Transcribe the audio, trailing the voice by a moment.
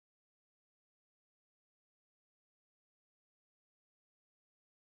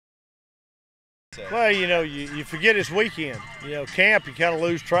Well, you forget it's weekend. Camp, you kind of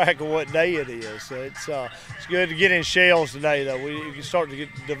lose track of what day it is. So it's good to get in shells today, though. We can start to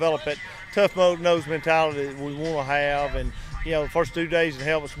develop that tough-nosed mentality that we want to have. And, the first 2 days in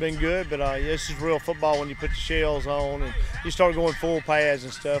hell, it's been good, but this is real football when you put your shells on and you start going full pads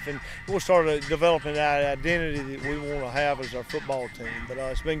and stuff. And we'll start developing that identity that we want to have as our football team. But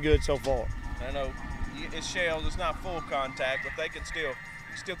it's been good so far. I know it's shells, it's not full contact, but they can still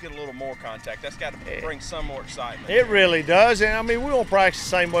get a little more contact. That's got to bring some more excitement. It really does, and we don't practice the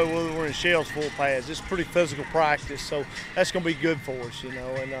same way when we're in shells full pads. It's pretty physical practice, so that's going to be good for us,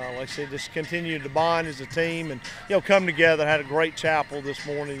 And like I said, just continue to bond as a team and come together. Had a great chapel this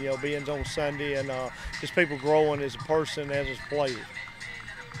morning, being on Sunday, and just people growing as a person, as a player.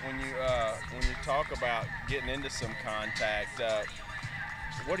 When you talk about getting into some contact,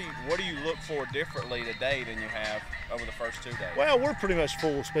 what do you look for differently today than you have over the first 2 days? Well, we're pretty much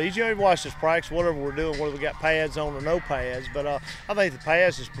full speed. You watch this practice, whatever we're doing, whether we got pads on or no pads. But I think the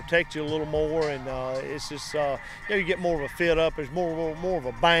pads just protect you a little more, and it's just you get more of a fit up. There's more of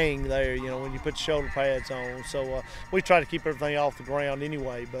a bang there, when you put the shoulder pads on. So we try to keep everything off the ground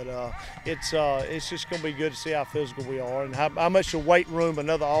anyway. But it's just going to be good to see how physical we are and how much the weight room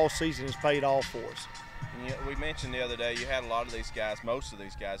another all season has paid off for us. We mentioned the other day you had a lot of these guys, most of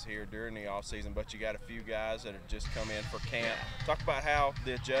these guys here during the off season, but you got a few guys that have just come in for camp. Talk about how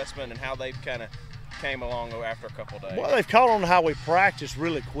the adjustment and how they've kind of came along after a couple of days. Well, they've caught on to how we practice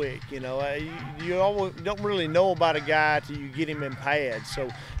really quick. You always don't really know about a guy till you get him in pads. So,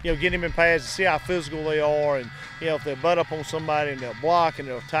 get him in pads to see how physical they are, and if they butt up on somebody and they'll block and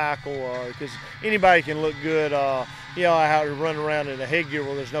they'll tackle, because anybody can look good. How to run around in a headgear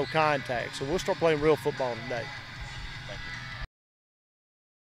where there's no contact. So we'll start playing real football today.